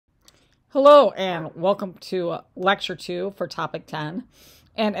Hello and welcome to Lecture 2 for Topic 10.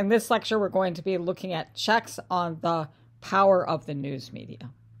 And in this lecture, we're going to be looking at checks on the power of the news media.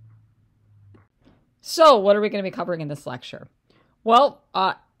 So what are we going to be covering in this lecture? Well,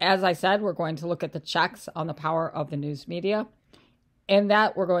 as I said, we're going to look at the checks on the power of the news media. In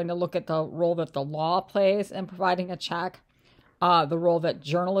that, we're going to look at the role that the law plays in providing a check, the role that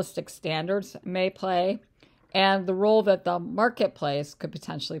journalistic standards may play, and the role that the marketplace could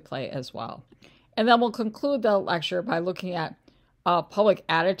potentially play as well. And then we'll conclude the lecture by looking at public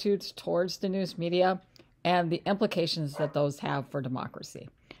attitudes towards the news media and the implications that those have for democracy.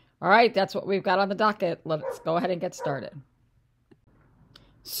 All right, that's what we've got on the docket. Let's go ahead and get started.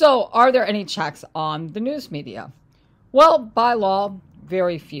 So, are there any checks on the news media? Well, by law,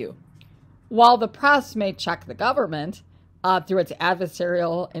 very few. While the press may check the government through its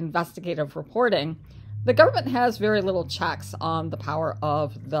adversarial investigative reporting, the government has very little checks on the power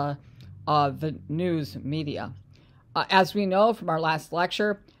of the news media. As we know from our last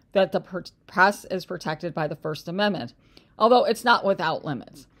lecture, that the press is protected by the First Amendment, although it's not without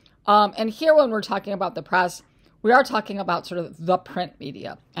limits. And here when we're talking about the press, we are talking about sort of the print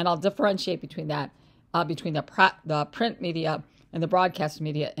media. And I'll differentiate between that, between the print media and the broadcast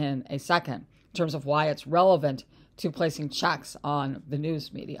media in a second, in terms of why it's relevant to placing checks on the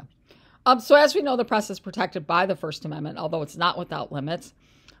news media. So as we know, the press is protected by the First Amendment, although it's not without limits.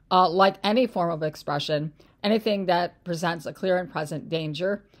 Like any form of expression, anything that presents a clear and present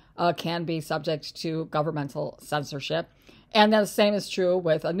danger can be subject to governmental censorship. And the same is true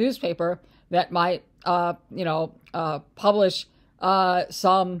with a newspaper that might, publish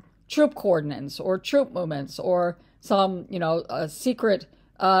some troop coordinates or troop movements or some, secret,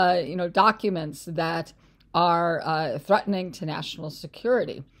 documents that are threatening to national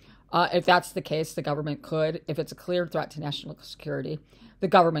security. If that's the case, the government could, if it's a clear threat to national security, the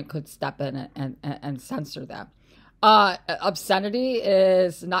government could step in and censor that. Obscenity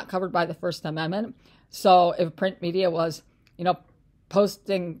is not covered by the First Amendment. So if print media was,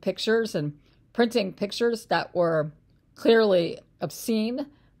 posting pictures and printing pictures that were clearly obscene,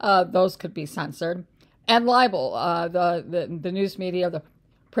 those could be censored. And libel, the news media, the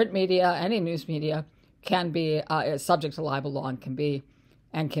print media, any news media can be is subject to libel law and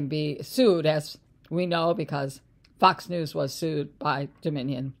can be sued, as we know, because Fox News was sued by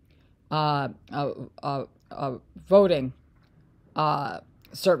Dominion voting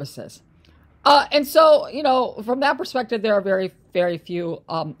services. And so, from that perspective, there are very, very few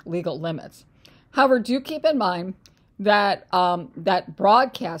legal limits. However, do keep in mind that that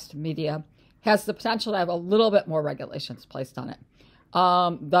broadcast media has the potential to have a little bit more regulations placed on it.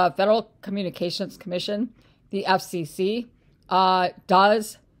 The Federal Communications Commission, the FCC,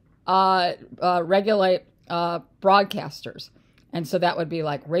 does regulate broadcasters. And so that would be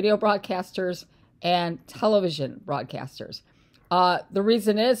like radio broadcasters and television broadcasters. The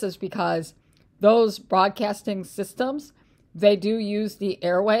reason is because those broadcasting systems, they do use the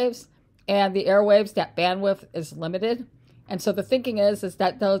airwaves, and the airwaves, that bandwidth is limited. And so the thinking is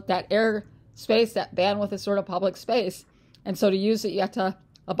that that air space, that bandwidth is sort of public space. And so to use it, you have to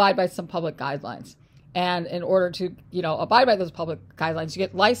abide by some public guidelines. And in order to, abide by those public guidelines, you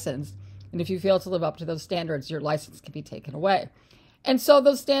get licensed. And if you fail to live up to those standards, your license can be taken away. And so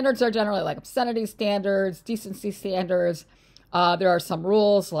those standards are generally like obscenity standards, decency standards. There are some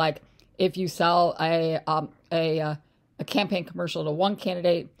rules, like if you sell a campaign commercial to one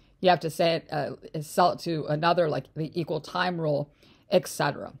candidate, you have to sell it to another, like the equal time rule,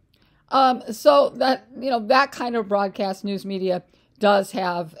 etc. So that, that kind of broadcast news media does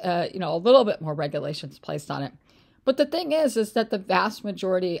have, a little bit more regulations placed on it. But the thing is that the vast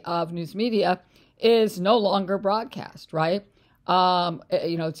majority of news media is no longer broadcast, right?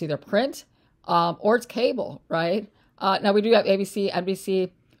 It's either print or it's cable, right? Now we do have ABC,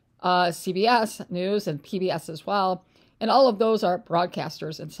 NBC, CBS News, and PBS as well. And all of those are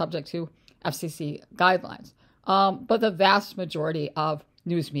broadcasters and subject to FCC guidelines. But the vast majority of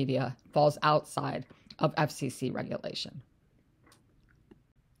news media falls outside of FCC regulation.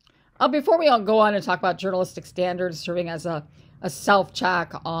 Before we go on and talk about journalistic standards serving as a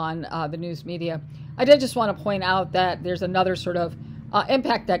self-check on the news media, I did just want to point out that there's another sort of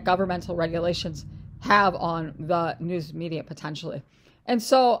impact that governmental regulations have on the news media potentially. And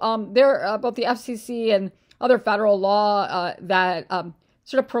so both the FCC and other federal law that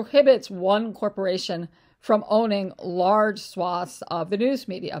sort of prohibits one corporation from owning large swaths of the news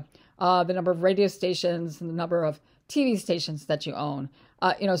media, the number of radio stations and the number of TV stations that you own,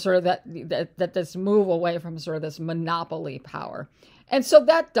 sort of that this move away from sort of this monopoly power. And so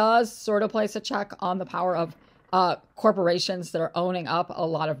that does sort of place a check on the power of corporations that are owning up a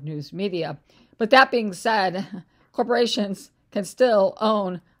lot of news media. But that being said, corporations can still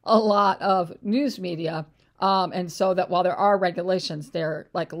own a lot of news media. And so that while there are regulations, they're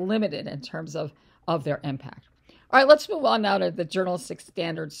like limited in terms of their impact. All right, let's move on now to the journalistic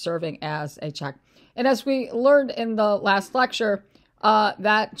standards serving as a check. And as we learned in the last lecture,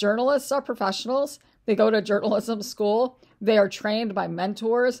 that journalists are professionals. They go to journalism school. They are trained by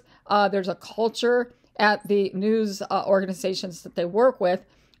mentors. There's a culture at the news organizations that they work with.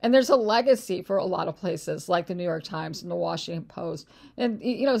 And there's a legacy for a lot of places like the New York Times and the Washington Post and,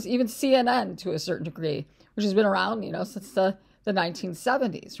 even CNN to a certain degree, which has been around, since the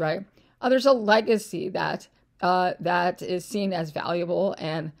 1970s, right? There's a legacy that is seen as valuable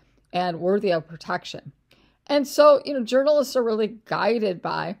and worthy of protection. And so, journalists are really guided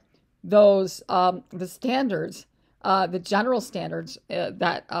by those, the standards, the general standards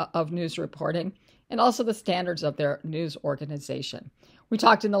of news reporting, and also the standards of their news organization. We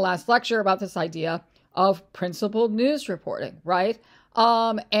talked in the last lecture about this idea of principled news reporting, right?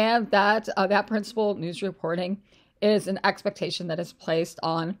 And that principled news reporting is an expectation that is placed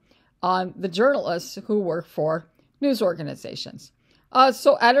on the journalists who work for news organizations.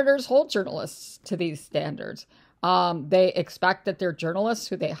 So editors hold journalists to these standards. They expect that their journalists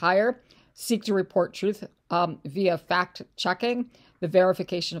who they hire seek to report truth via fact-checking, the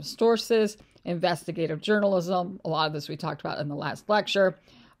verification of sources, investigative journalism, a lot of this we talked about in the last lecture,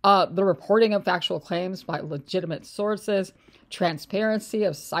 the reporting of factual claims by legitimate sources, transparency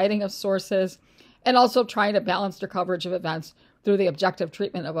of citing of sources, and also trying to balance their coverage of events through the objective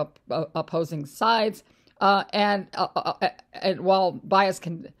treatment of opposing sides. And while bias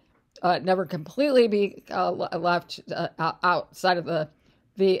can never completely be left outside of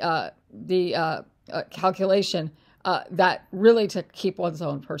the calculation, that really to keep one's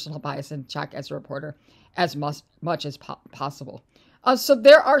own personal bias in check as a reporter as much as possible. So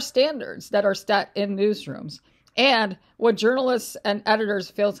there are standards that are set in newsrooms. And when journalists and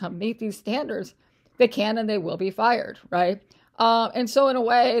editors fail to meet these standards, they can and they will be fired, right? And so in a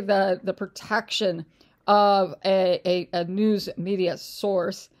way, the protection of a news media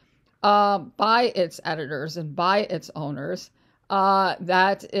source by its editors and by its owners,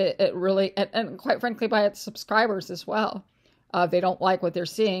 that it really, and quite frankly, by its subscribers as well. They don't like what they're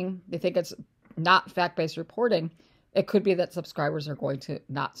seeing. They think it's not fact-based reporting. It could be that subscribers are going to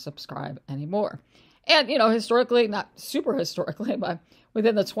not subscribe anymore. And, historically, not super historically, but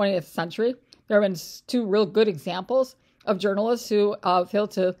within the 20th century, there have been two real good examples of journalists who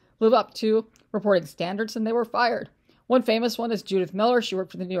failed to live up to reporting standards and they were fired. One famous one is Judith Miller. She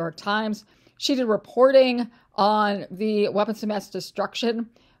worked for the New York Times. She did reporting on the weapons of mass destruction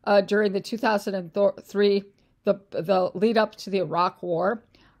during the 2003, the lead up to the Iraq War.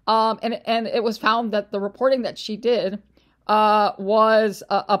 And it was found that the reporting that she did was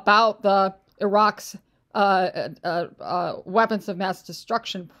about the Iraq's weapons of mass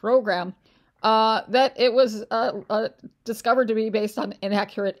destruction program, that it was discovered to be based on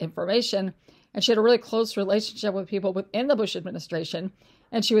inaccurate information. And she had a really close relationship with people within the Bush administration.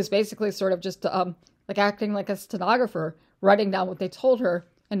 And she was basically sort of just like acting like a stenographer, writing down what they told her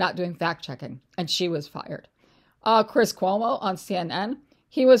and not doing fact checking. And she was fired. Chris Cuomo on CNN,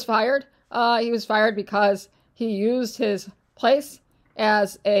 he was fired. He was fired because he used his place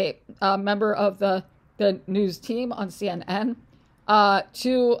as a member of the news team on CNN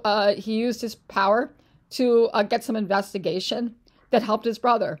he used his power to get some investigation that helped his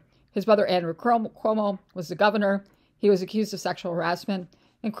brother. His brother, Andrew Cuomo, was the governor. He was accused of sexual harassment.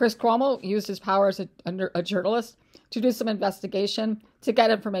 And Chris Cuomo used his power as a journalist to do some investigation to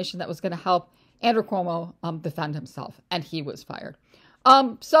get information that was going to help Andrew Cuomo defend himself. And he was fired.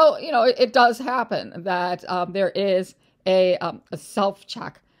 So, it does happen that there is a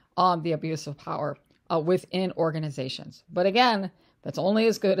self-check on the abuse of power within organizations. But again, that's only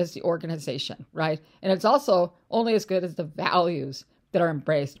as good as the organization, right? And it's also only as good as the values that are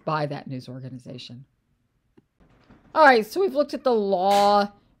embraced by that news organization. All right, so we've looked at the law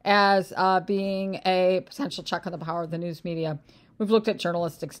as being a potential check on the power of the news media. We've looked at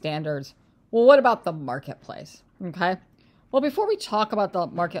journalistic standards. Well, what about the marketplace? Okay. Well, before we talk about the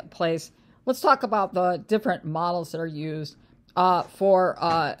marketplace, let's talk about the different models that are used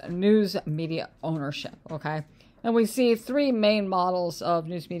for news media ownership. Okay. And we see three main models of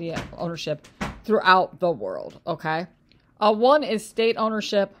news media ownership throughout the world. Okay. One is state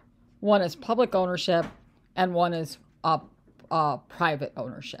ownership, one is public ownership, and one is private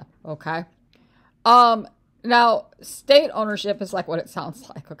ownership. Okay. Now, state ownership is like what it sounds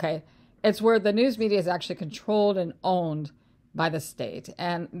like. Okay. It's where the news media is actually controlled and owned by the state.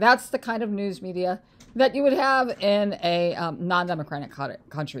 And that's the kind of news media that you would have in a non-democratic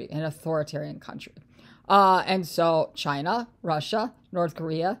country, an authoritarian country. And so China, Russia, North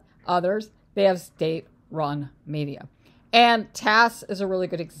Korea, others, they have state-run media. And TASS is a really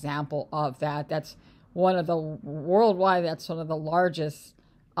good example of that. That's one of the worldwide, that's one of the largest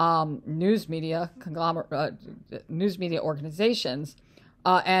news media organizations.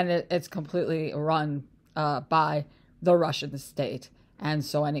 And it's completely run by the Russian state. And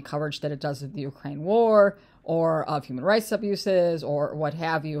so any coverage that it does of the Ukraine war or of human rights abuses or what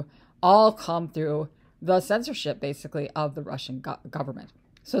have you all come through the censorship, basically, of the Russian government.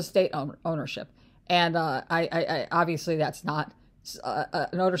 So state ownership. And I obviously that's not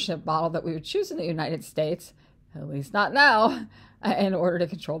an ownership model that we would choose in the United States, at least not now, in order to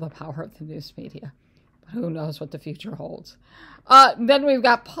control the power of the news media. But who knows what the future holds. Then we've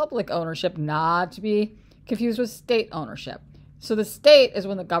got public ownership, not to be confused with state ownership. So the state is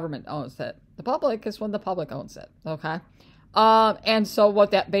when the government owns it. The public is when the public owns it, okay? And so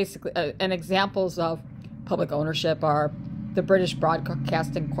what that basically, and examples of public ownership are the British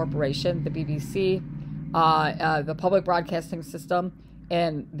Broadcasting Corporation, the BBC, the public broadcasting system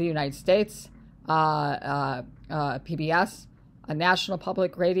in the United States, PBS, National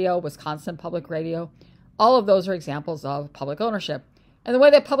Public Radio, Wisconsin Public Radio. All of those are examples of public ownership. And the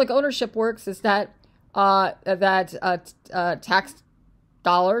way that public ownership works is that tax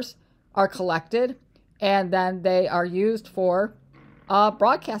dollars are collected and then they are used for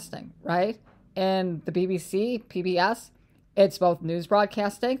broadcasting, right? And the BBC, PBS, it's both news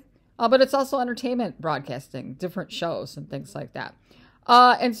broadcasting, but it's also entertainment broadcasting, different shows and things like that.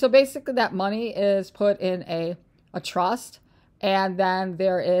 And so basically that money is put in a trust, and then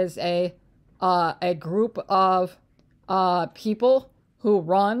there is a group of people who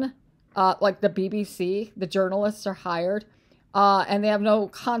run, like the BBC, the journalists are hired, and they have no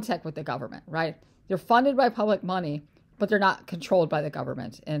contact with the government, right? They're funded by public money, but they're not controlled by the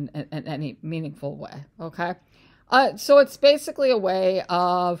government in any meaningful way, okay? So it's basically a way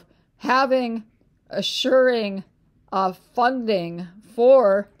of assuring funding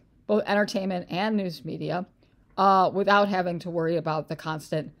for both entertainment and news media without having to worry about the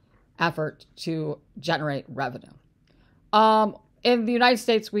constant effort to generate revenue. In the United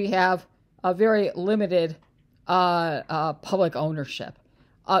States, we have a very limited public ownership.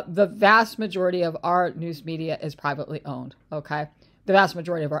 The vast majority of our news media is privately owned, okay? The vast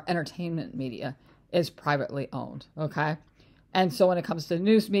majority of our entertainment media is privately owned, okay? And so when it comes to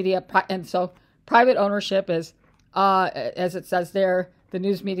news media, private ownership is, as it says there, the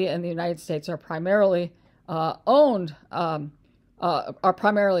news media in the United States are primarily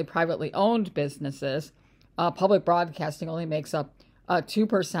privately owned businesses. Public broadcasting only makes up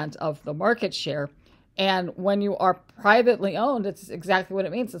 2% of the market share. And when you are privately owned, it's exactly what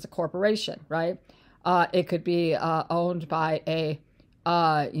it means. It's a corporation, right? It could be owned by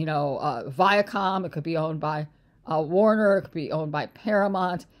Viacom. It could be owned by Warner. It could be owned by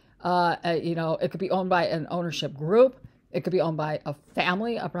Paramount. It could be owned by an ownership group. It could be owned by a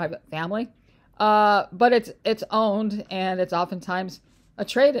family, a private family. But it's owned, and it's oftentimes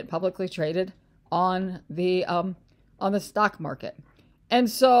publicly traded on the stock market. And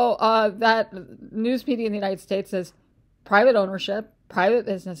so that news media in the United States is private ownership, private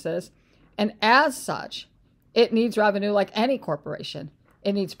businesses, and as such, it needs revenue like any corporation.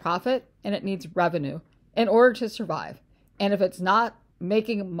 It needs profit and it needs revenue in order to survive. And if it's not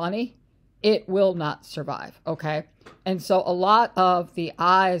making money, it will not survive, okay? And so a lot of the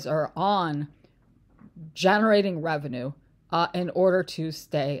eyes are on generating revenue in order to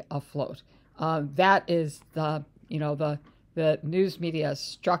stay afloat. That is the news media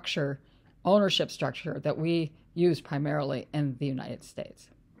structure, ownership structure that we use primarily in the United States.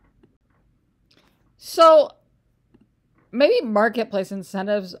 So maybe marketplace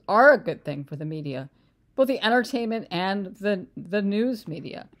incentives are a good thing for the media, both the entertainment and the news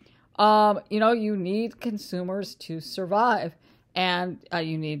media. You need consumers to survive, and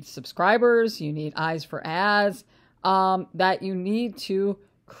you need subscribers, you need eyes for ads, that you need to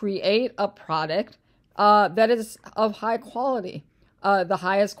create a product that is of high quality, the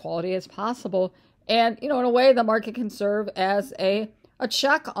highest quality as possible. And, in a way, the market can serve as a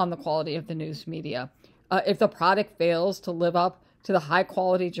check on the quality of the news media. If the product fails to live up to the high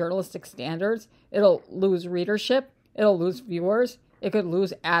quality journalistic standards, it'll lose readership, it'll lose viewers, it could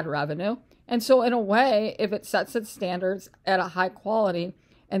lose ad revenue. And so in a way, if it sets its standards at a high quality,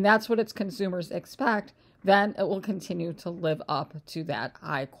 and that's what its consumers expect, then it will continue to live up to that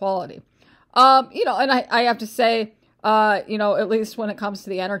high quality. And I have to say, at least when it comes to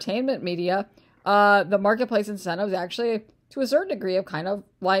the entertainment media, the marketplace incentives actually to a certain degree, have kind of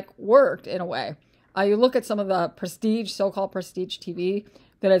like worked in a way. You look at some of the prestige, so-called prestige TV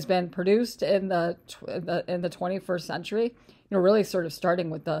that has been produced in the 21st century. Really sort of starting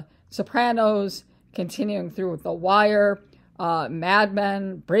with The Sopranos, continuing through with The Wire, Mad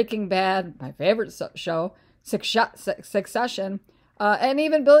Men, Breaking Bad, my favorite show, Succession, and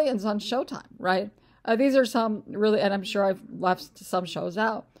even Billions on Showtime, right? These are some really, and I'm sure I've left some shows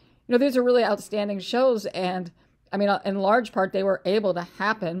out. These are really outstanding shows, and I mean, in large part, they were able to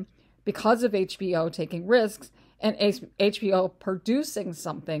happen because of HBO taking risks and HBO producing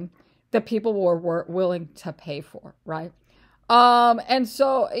something that people were willing to pay for, right? And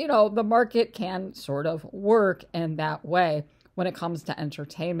so, the market can sort of work in that way when it comes to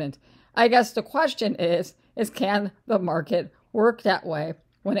entertainment. I guess the question is can the market work that way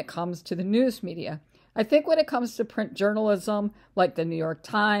when it comes to the news media? I think when it comes to print journalism, like the New York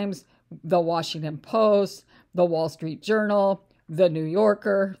Times, the Washington Post, the Wall Street Journal, the New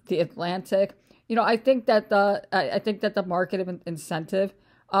Yorker, the Atlantic, I think that the market of incentive,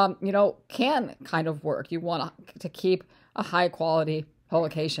 can kind of work. You want to keep a high quality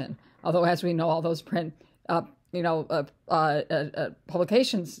publication. Although, as we know, all those print,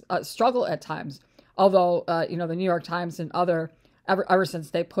 publications struggle at times. Although, the New York Times and ever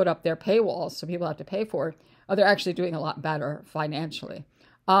since they put up their paywalls, so people have to pay for it, they're actually doing a lot better financially.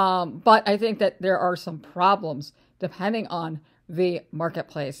 But I think that there are some problems depending on the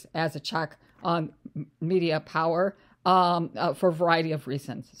marketplace as a check on media power for a variety of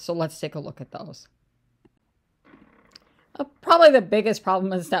reasons. So let's take a look at those. Probably the biggest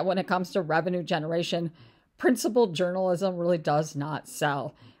problem is that when it comes to revenue generation, principled journalism really does not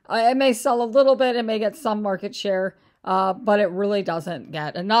sell. It may sell a little bit, it may get some market share, but it really doesn't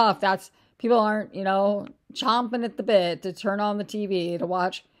get enough. People aren't, chomping at the bit to turn on the TV to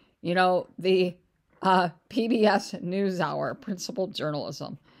watch, the PBS NewsHour, principled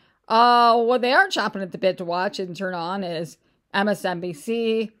journalism. What they are chomping at the bit to watch and turn on is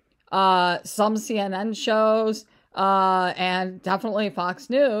MSNBC, some CNN shows, and definitely Fox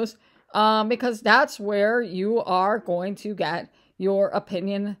News, because that's where you are going to get your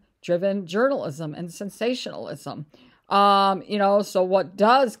opinion-driven journalism and sensationalism. So what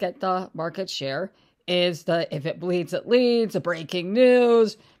does get the market share is if it bleeds, it leads, the breaking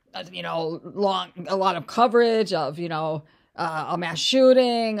news, a lot of coverage of, a mass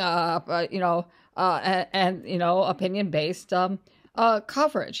shooting, and opinion-based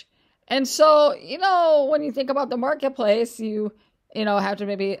coverage. And so, when you think about the marketplace, you have to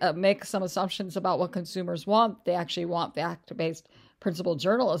maybe make some assumptions about what consumers want. They actually want fact-based principled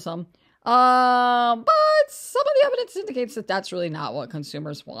journalism. But some of the evidence indicates that that's really not what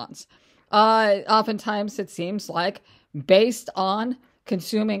consumers want. Oftentimes, it seems like based on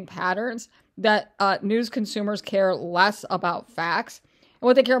consuming patterns that news consumers care less about facts. And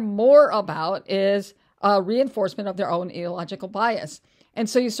what they care more about is reinforcement of their own ideological bias. And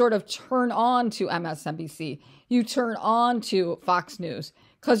so you sort of turn on to MSNBC, you turn on to Fox News,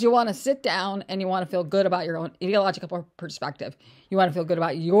 because you want to sit down and you want to feel good about your own ideological perspective. You want to feel good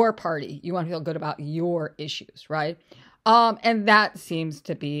about your party. You want to feel good about your issues, right? And that seems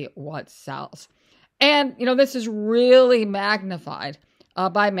to be what sells. And, this is really magnified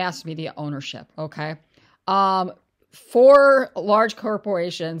by mass media ownership, okay? 4 large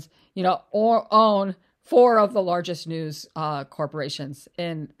corporations, own 4 of the largest news corporations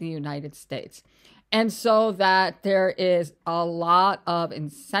in the United States. And so that there is a lot of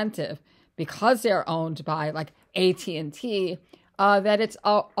incentive because they're owned by like AT&T, that it's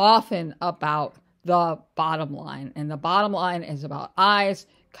often about the bottom line. And the bottom line is about eyes,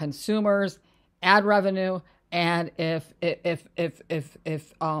 consumers, ad revenue, and if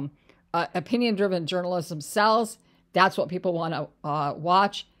opinion-driven journalism sells, that's what people want to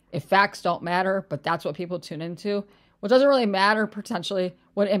watch. If facts don't matter, but that's what people tune into, well, it doesn't really matter potentially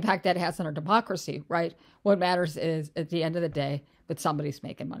what impact that has on our democracy, right? What matters is at the end of the day that somebody's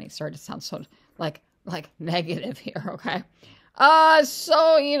making money. Sorry to sound so like negative here, okay?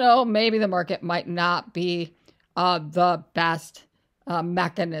 So, maybe the market might not be the best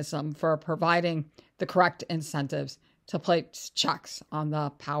mechanism for providing the correct incentives to place checks on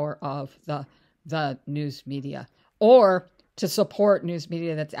the power of the news media, or to support news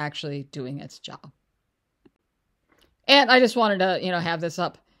media that's actually doing its job. And I just wanted to, have this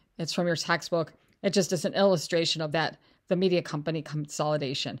up. It's from your textbook. It just is an illustration of that, the media company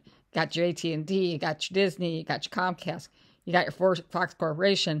consolidation. You got your AT&T, you got your Disney, you got your Comcast, you got your Fox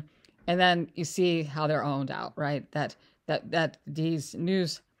Corporation, and then you see how they're owned out, right? That these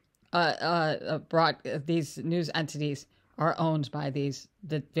news these news entities are owned by the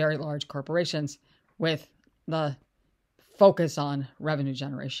very large corporations, with the focus on revenue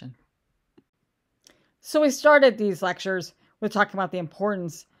generation. So we started these lectures with talking about the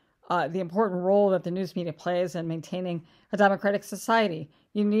important role that the news media plays in maintaining a democratic society.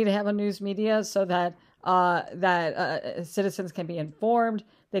 You need to have a news media so that citizens can be informed,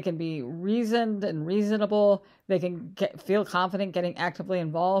 they can be reasoned and reasonable, they can feel confident getting actively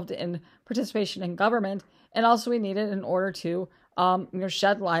involved in participation in government, and also we need it in order to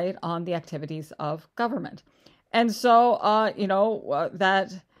shed light on the activities of government. And so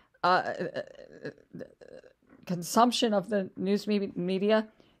that consumption of the news media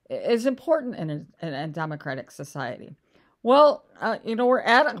is important in a democratic society. Well, we're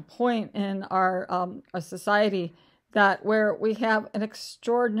at a point in our a society where we have an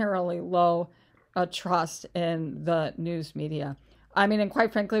extraordinarily low trust in the news media. I mean, and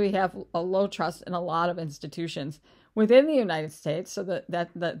quite frankly, we have a low trust in a lot of institutions within the United States, so that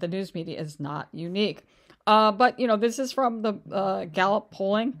the news media is not unique. But this is from the Gallup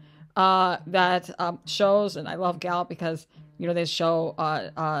polling that shows, and I love Gallup because they show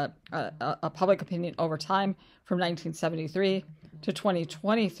a public opinion over time from 1973 to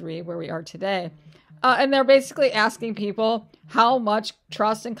 2023, where we are today. And they're basically asking people, how much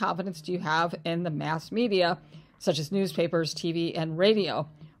trust and confidence do you have in the mass media, such as newspapers, TV, and radio,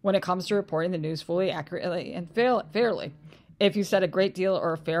 when it comes to reporting the news fully, accurately, and fairly? If you said a great deal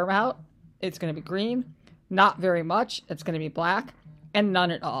or a fair amount, it's going to be green. Not very much, it's going to be black. And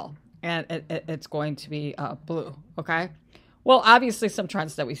none at all, and it's going to be blue, okay? Well, obviously, some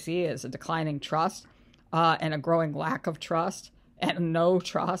trends that we see is a declining trust and a growing lack of trust and no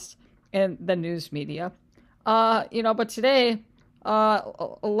trust in the news media. But today,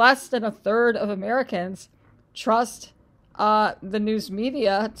 less than a third of Americans trust the news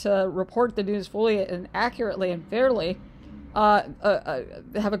media to report the news fully and accurately and fairly, have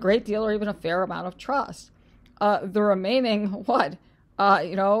a great deal or even a fair amount of trust. The remaining, 8%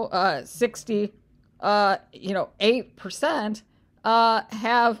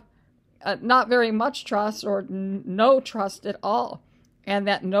 have not very much trust or no trust at all. And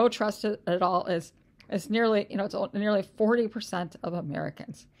that no trust at all is nearly, it's nearly 40% of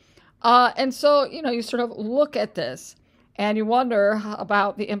Americans. And so, you sort of look at this and you wonder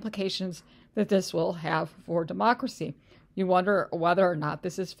about the implications that this will have for democracy. You wonder whether or not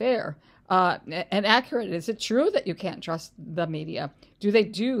this is fair and accurate. Is it true that you can't trust the media? Do they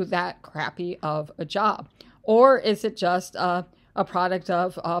do that crappy of a job? Or is it just a product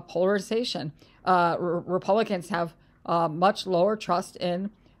of polarization? Republicans have much lower trust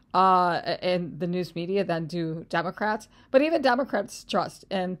in the news media than do Democrats. But even Democrats' trust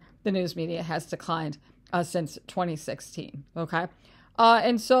in the news media has declined since 2016. Okay.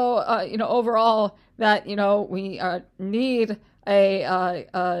 And so, overall, that, we need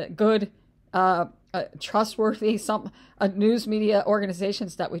a good, trustworthy, news media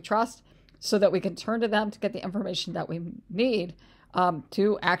organizations that we trust so that we can turn to them to get the information that we need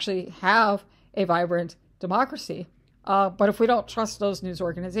to actually have a vibrant democracy. But if we don't trust those news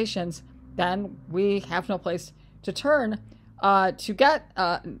organizations, then we have no place to turn to get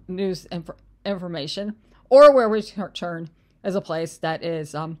news information, or where we turn as a place that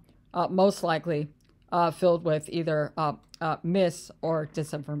is most likely filled with either mis or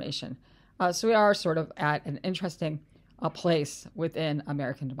disinformation. So we are sort of at an interesting place within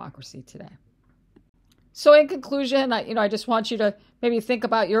American democracy today. So in conclusion, I just want you to maybe think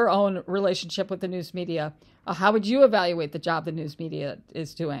about your own relationship with the news media. How would you evaluate the job the news media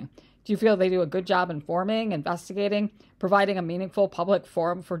is doing? Do you feel they do a good job informing, investigating, providing a meaningful public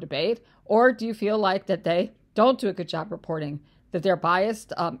forum for debate? Or do you feel like that they don't do a good job reporting, that they're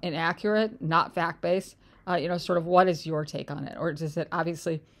biased, inaccurate, not fact-based? Sort of what is your take on it? Or does it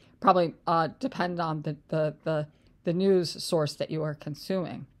obviously probably depend on the news source that you are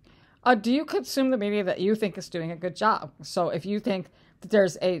consuming? Do you consume the media that you think is doing a good job? So if you think that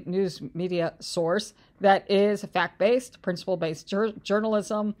there's a news media source that is fact-based, principle-based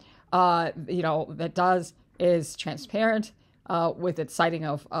journalism, that is transparent with its citing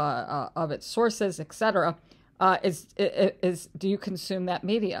of its sources, etc., do you consume that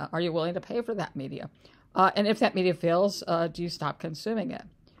media? Are you willing to pay for that media? And if that media fails, do you stop consuming it?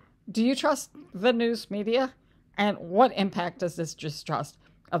 Do you trust the news media? And what impact does this distrust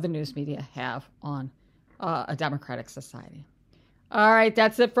of the news media have on a democratic society? All right,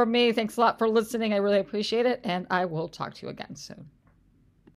 that's it from me. Thanks a lot for listening. I really appreciate it, and I will talk to you again soon.